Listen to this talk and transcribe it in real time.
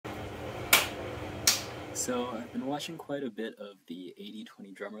So I've been watching quite a bit of the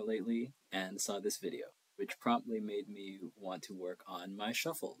 80/20 Drummer lately and saw this video, which promptly made me want to work on my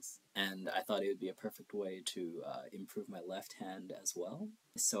shuffles. And I thought it would be a perfect way to improve my left hand as well.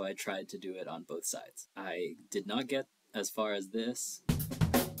 So I tried to do it on both sides. I did not get as far as this,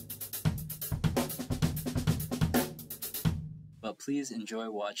 but please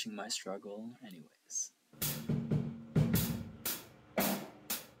enjoy watching my struggle anyways.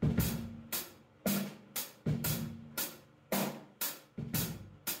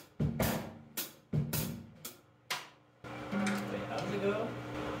 Wait, how does it go?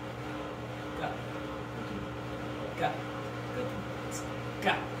 Got it. Got it. Good.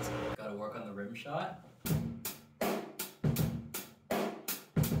 Got it. Gotta work on the rim shot.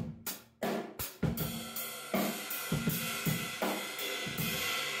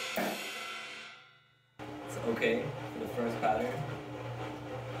 It's okay for the first pattern.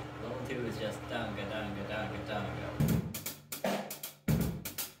 Level 2 is just danga danga danga danga.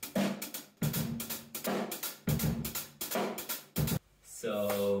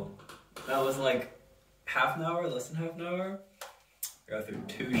 So that was like half an hour, less than half an hour. I got through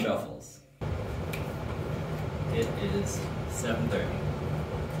 2 shuffles. It is 7:30.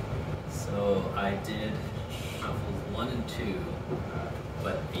 So I did shuffles 1 and 2,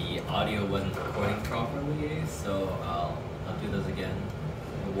 but the audio wasn't recording properly, so I'll do those again,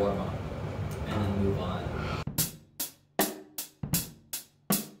 warm up, and then move on.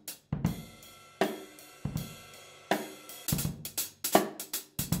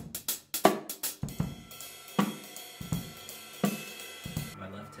 My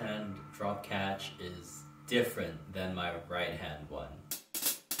left hand drop catch is different than my right hand one.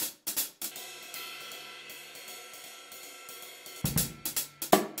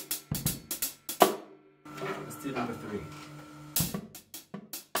 Let's do number 3.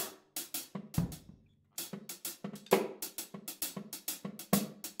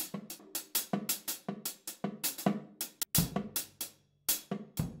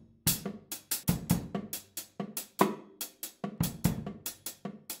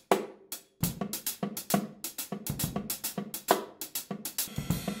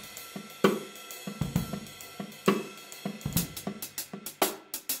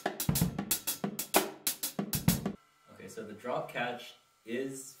 So the drop catch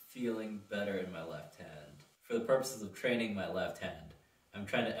is feeling better in my left hand. For the purposes of training my left hand, I'm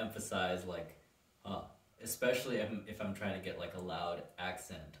trying to emphasize especially if I'm trying to get like a loud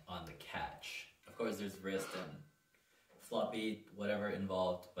accent on the catch. Of course there's wrist and floppy, whatever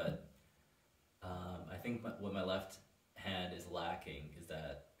involved, but I think what my left hand is lacking is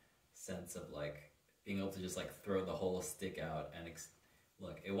that sense of like being able to just like throw the whole stick out and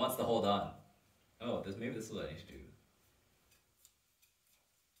look, it wants to hold on. Oh, maybe this is what I need to do.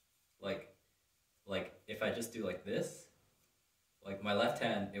 Like if I just do like this, like my left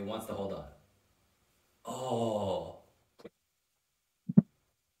hand, it wants to hold on. Oh.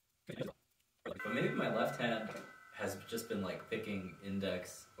 But maybe my left hand has just been like picking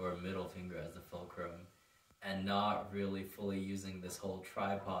index or middle finger as the fulcrum and not really fully using this whole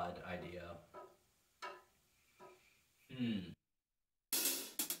tripod idea.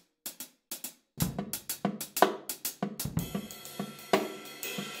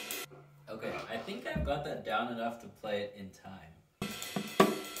 Okay, I think I've got that down enough to play it in time.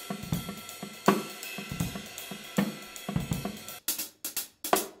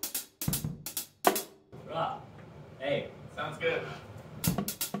 Ah, hey, sounds good.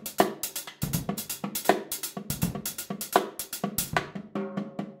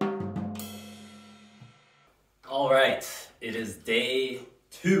 All right, it is day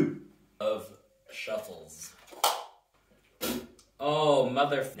 2 of shuffles. Oh,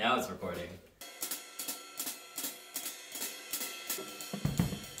 now it's recording.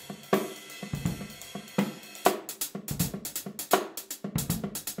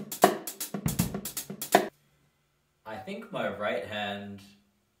 I think my right hand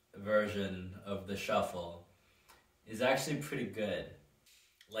version of the shuffle is actually pretty good,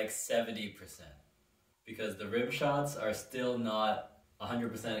 like 70%, because the rim shots are still not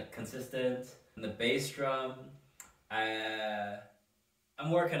 100% consistent, and the bass drum, I'm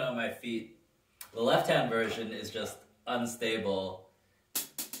working on my feet. The left hand version is just unstable.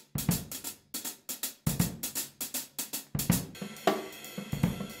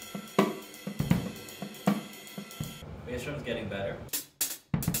 Bass drum's getting better.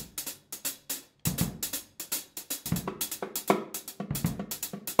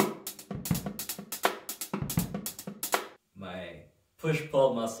 My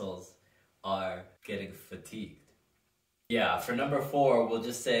push-pull muscles are getting fatigued. Yeah, for number 4, we'll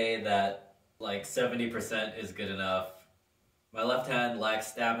just say that like 70% is good enough. My left hand lacks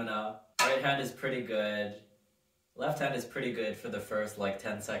stamina. Right hand is pretty good. Left hand is pretty good for the first like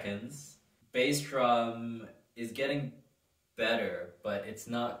 10 seconds. Bass drum is getting better, but it's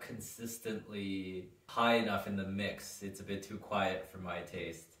not consistently high enough in the mix. It's a bit too quiet for my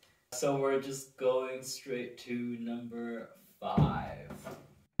taste. So we're just going straight to number 5.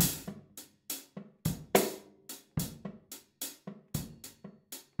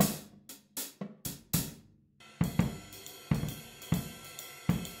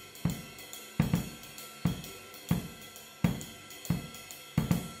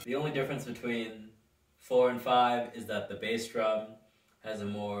 The only difference between 4 and 5 is that the bass drum has a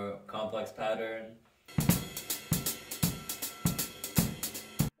more complex pattern.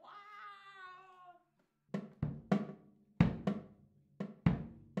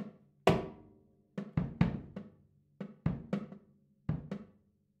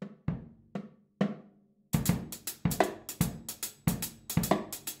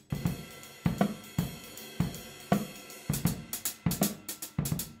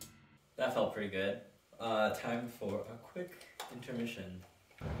 That felt pretty good. Time for a quick intermission.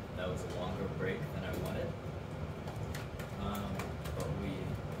 That was a longer break than I wanted, but we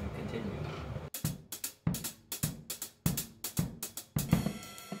continue.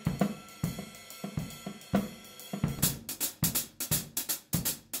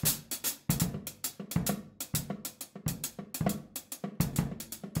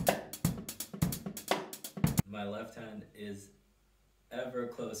 My left hand is ever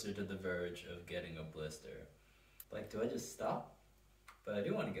closer to the verge of getting a blister. Like, do I just stop? But I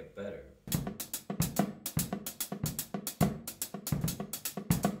do want to get better.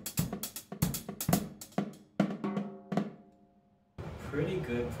 Pretty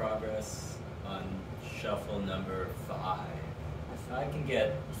good progress on shuffle number 5. If I can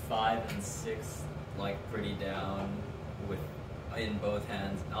get 5 and 6 like pretty down in both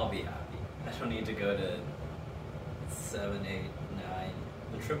hands, I'll be happy. I don't need to go to 7, 8, 9.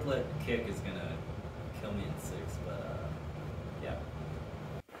 The triplet kick is gonna kill me in 6, but yeah.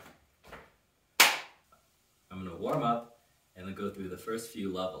 I'm gonna warm up and then go through the first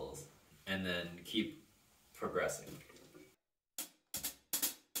few levels and then keep progressing.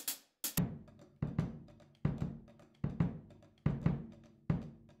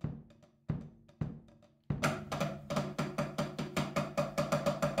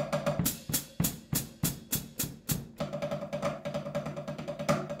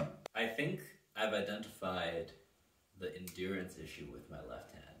 I think I've identified the endurance issue with my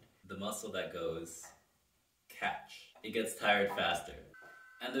left hand. The muscle that goes catch. It gets tired faster.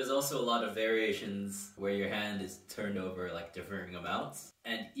 And there's also a lot of variations where your hand is turned over like differing amounts.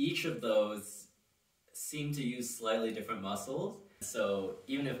 And each of those seem to use slightly different muscles. So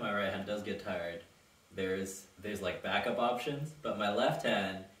even if my right hand does get tired, there's like backup options, but my left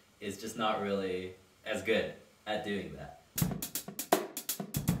hand is just not really as good at doing that.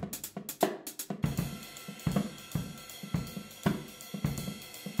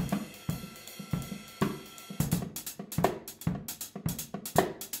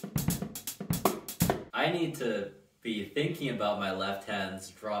 I need to be thinking about my left hand's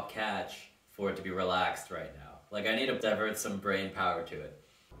drop catch for it to be relaxed right now. Like, I need to divert some brain power to it.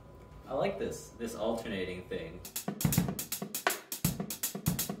 I like this alternating thing.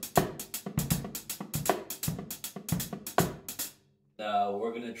 Now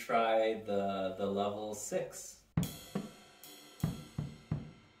we're gonna try the level 6.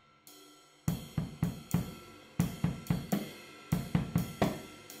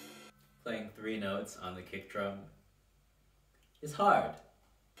 Playing 3 notes on the kick drum is hard.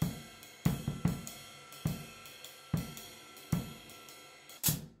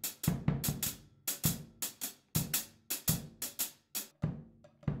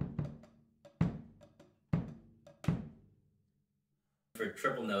 For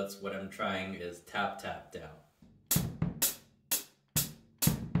triple notes, what I'm trying is tap, tap, down.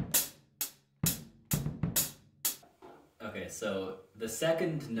 Okay, so the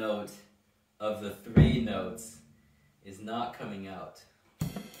second note of the 3 notes is not coming out.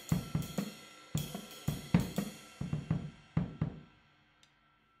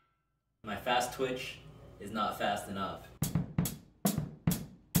 My fast twitch is not fast enough.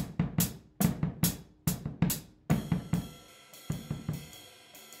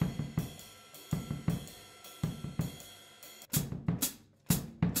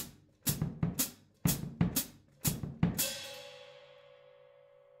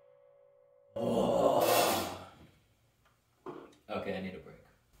 Okay, I need a break.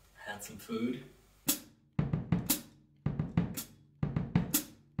 Had some food.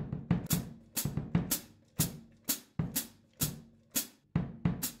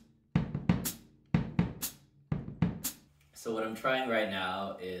 So what I'm trying right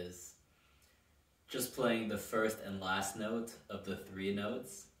now is just playing the first and last note of the 3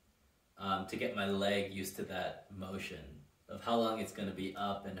 notes to get my leg used to that motion of how long it's going to be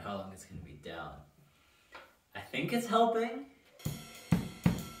up and how long it's going to be down. I think it's helping.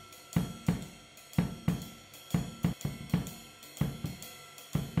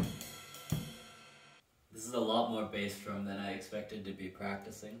 This is a lot more bass drum than I expected to be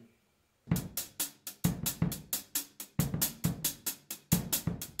practicing.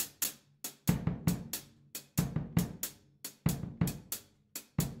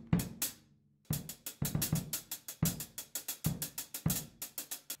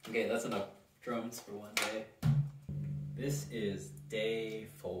 Okay, that's enough drums for one day. This is day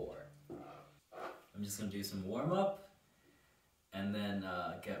 4. I'm just gonna do some warm-up and then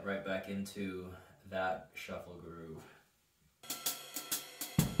get right back into that shuffle groove.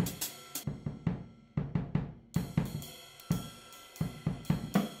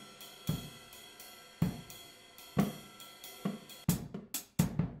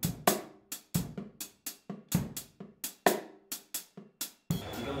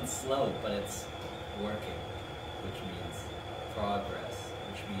 I'm going slow, but it's working, which means progress,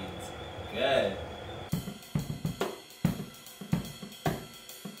 which means good.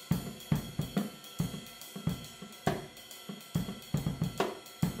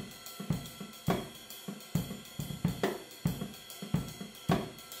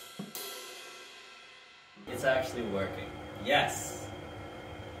 It's actually working. Yes!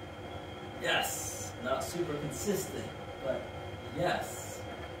 Yes! Not super consistent, but yes!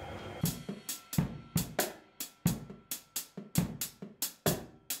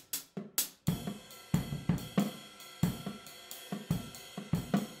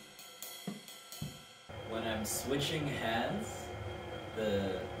 'When I'm switching hands,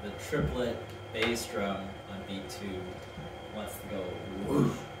 the triplet bass drum on beat 2 wants to go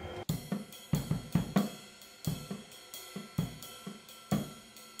woof.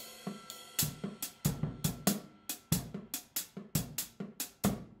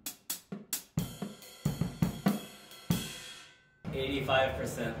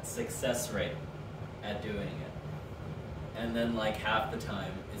 %85 success rate at doing it. And then like half the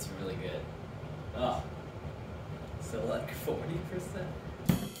time it's really good. Oh, so like 40%.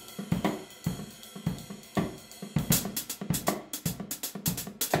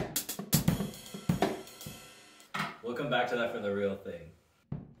 We'll come back to that for the real thing.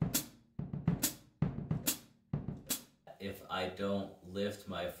 If I don't lift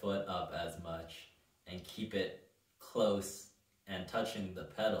my foot up as much and keep it close and touching the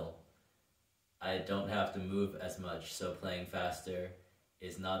pedal, I don't have to move as much, so playing faster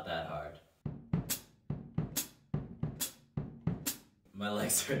is not that hard. My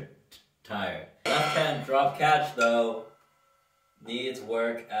legs are tired. Left hand drop catch though needs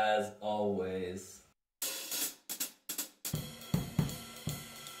work as always.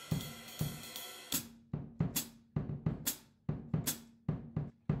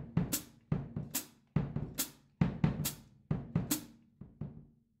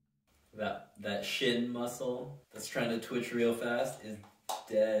 That shin muscle that's trying to twitch real fast is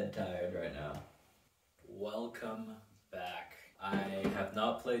dead tired right now. Welcome back. I have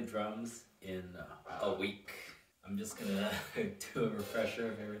not played drums in a week. I'm just gonna do a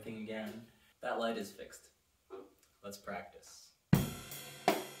refresher of everything again. That light is fixed. Let's practice.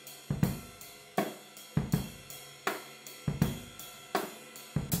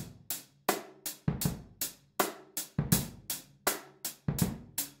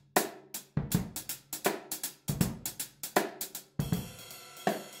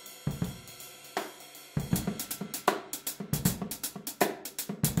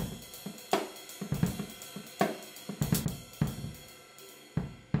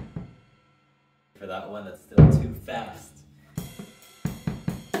 For that one that's still too fast.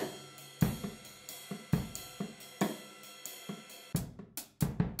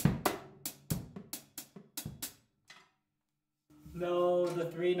 No, the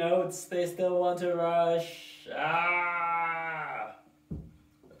 3 notes, they still want to rush. Ah!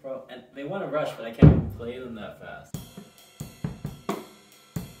 And they want to rush, but I can't play them that fast.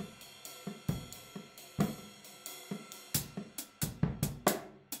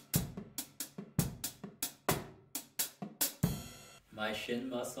 My shin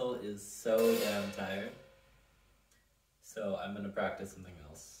muscle is so damn tired, so I'm gonna practice something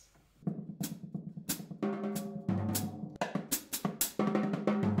else.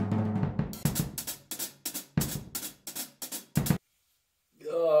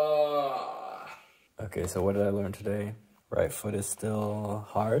 Okay, so what did I learn today? Right foot is still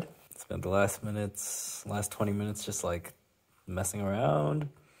hard. Spent the last 20 minutes just like messing around.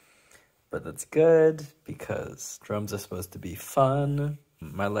 But that's good because drums are supposed to be fun.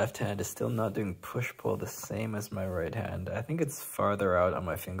 My left hand is still not doing push-pull the same as my right hand. I think it's farther out on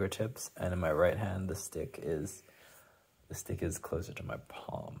my fingertips, and in my right hand the stick is closer to my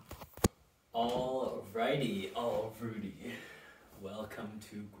palm. Alrighty, all Rudy. Welcome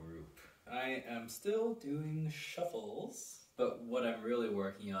to group. I am still doing shuffles, but what I'm really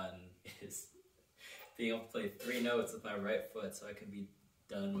working on is being able to play 3 notes with my right foot so I can be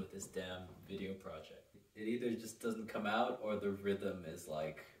done with this damn video project. It either just doesn't come out or the rhythm is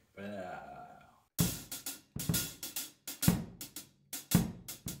like,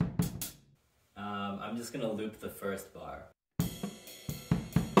 I'm just gonna loop the first bar.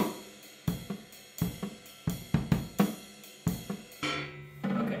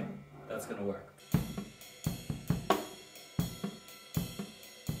 Okay, that's gonna work.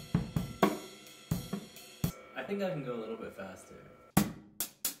 I think I can go a little bit faster.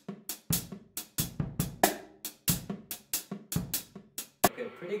 Okay,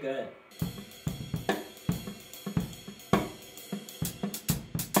 pretty good.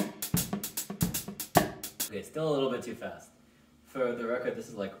 Okay, still a little bit too fast. For the record, this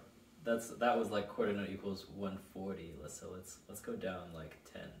is like, that was like quarter note equals 140. So let's go down like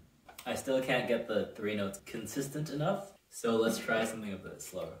 10. I still can't get the 3 notes consistent enough, so let's try something a bit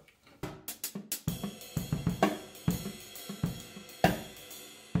slower.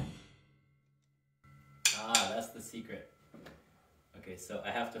 Ah, that's the secret. Okay, so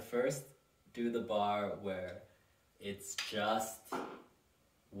I have to first do the bar where it's just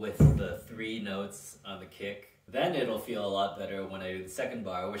with the 3 notes on the kick. Then it'll feel a lot better when I do the second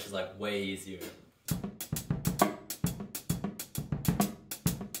bar, which is like way easier.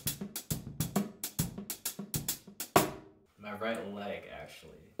 My right leg,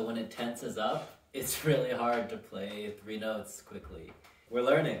 actually. When it tenses up, it's really hard to play 3 notes quickly. We're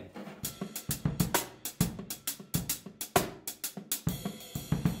learning.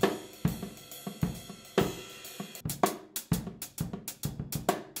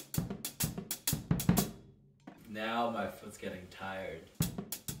 Now my foot's getting tired.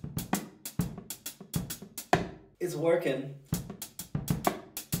 It's working.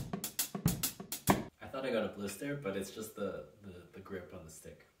 I thought I got a blister, but it's just the grip on the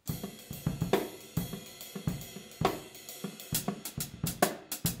stick.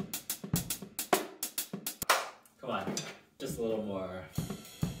 Come on, just a little more.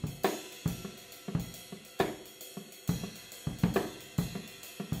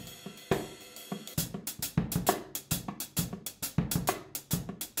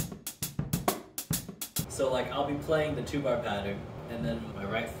 So like I'll be playing the 2-bar pattern and then my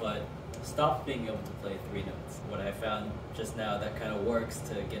right foot stops being able to play 3 notes. What I found just now that kind of works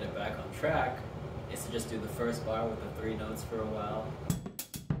to get it back on track is to just do the first bar with the 3 notes for a while.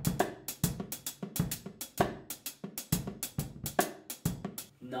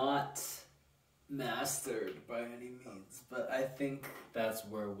 Not mastered by any means, but I think that's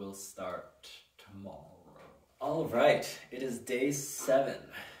where we'll start tomorrow. All right, it is day 7.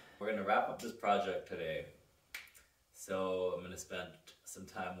 We're gonna wrap up this project today. So I'm gonna spend some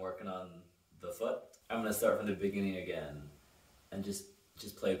time working on the foot. I'm gonna start from the beginning again and just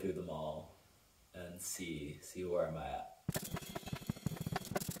play through them all and see where I'm at.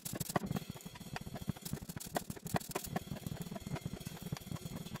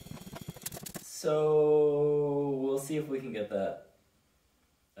 So we'll see if we can get that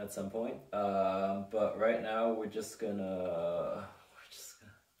at some point. But right now we're just gonna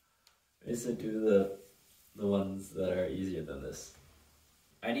do the ones that are easier than this.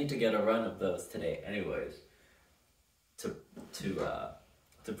 I need to get a run of those today anyways to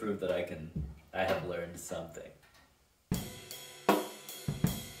prove that I have learned something.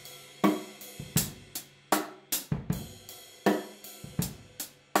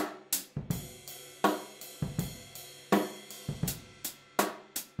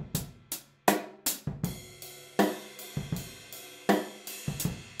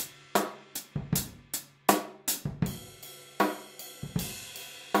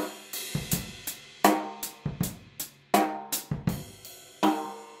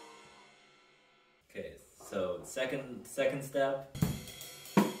 Okay, so second step.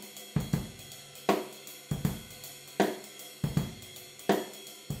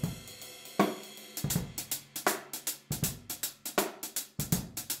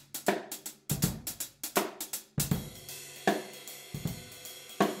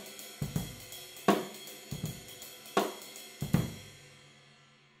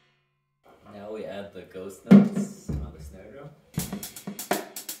 Now we add the ghost notes on the snare drum.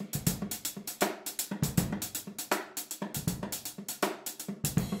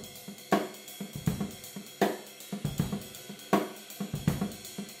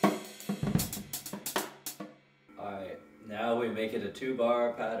 Now we make it a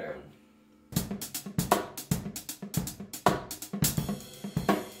 2-bar pattern.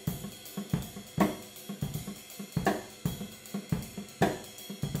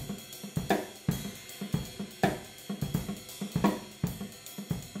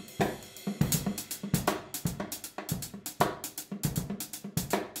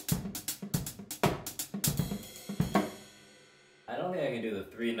 I don't think I can do the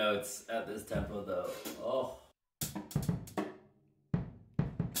 3 notes at this tempo though. Oh.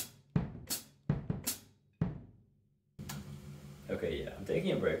 Okay, yeah, I'm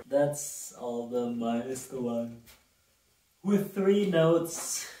taking a break. That's all the minus the 1. With 3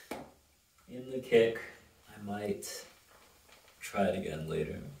 notes in the kick, I might try it again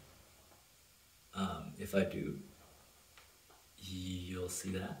later. If I do, you'll see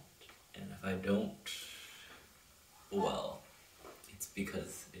that. And if I don't, well, it's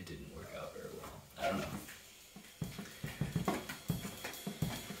because it didn't work out.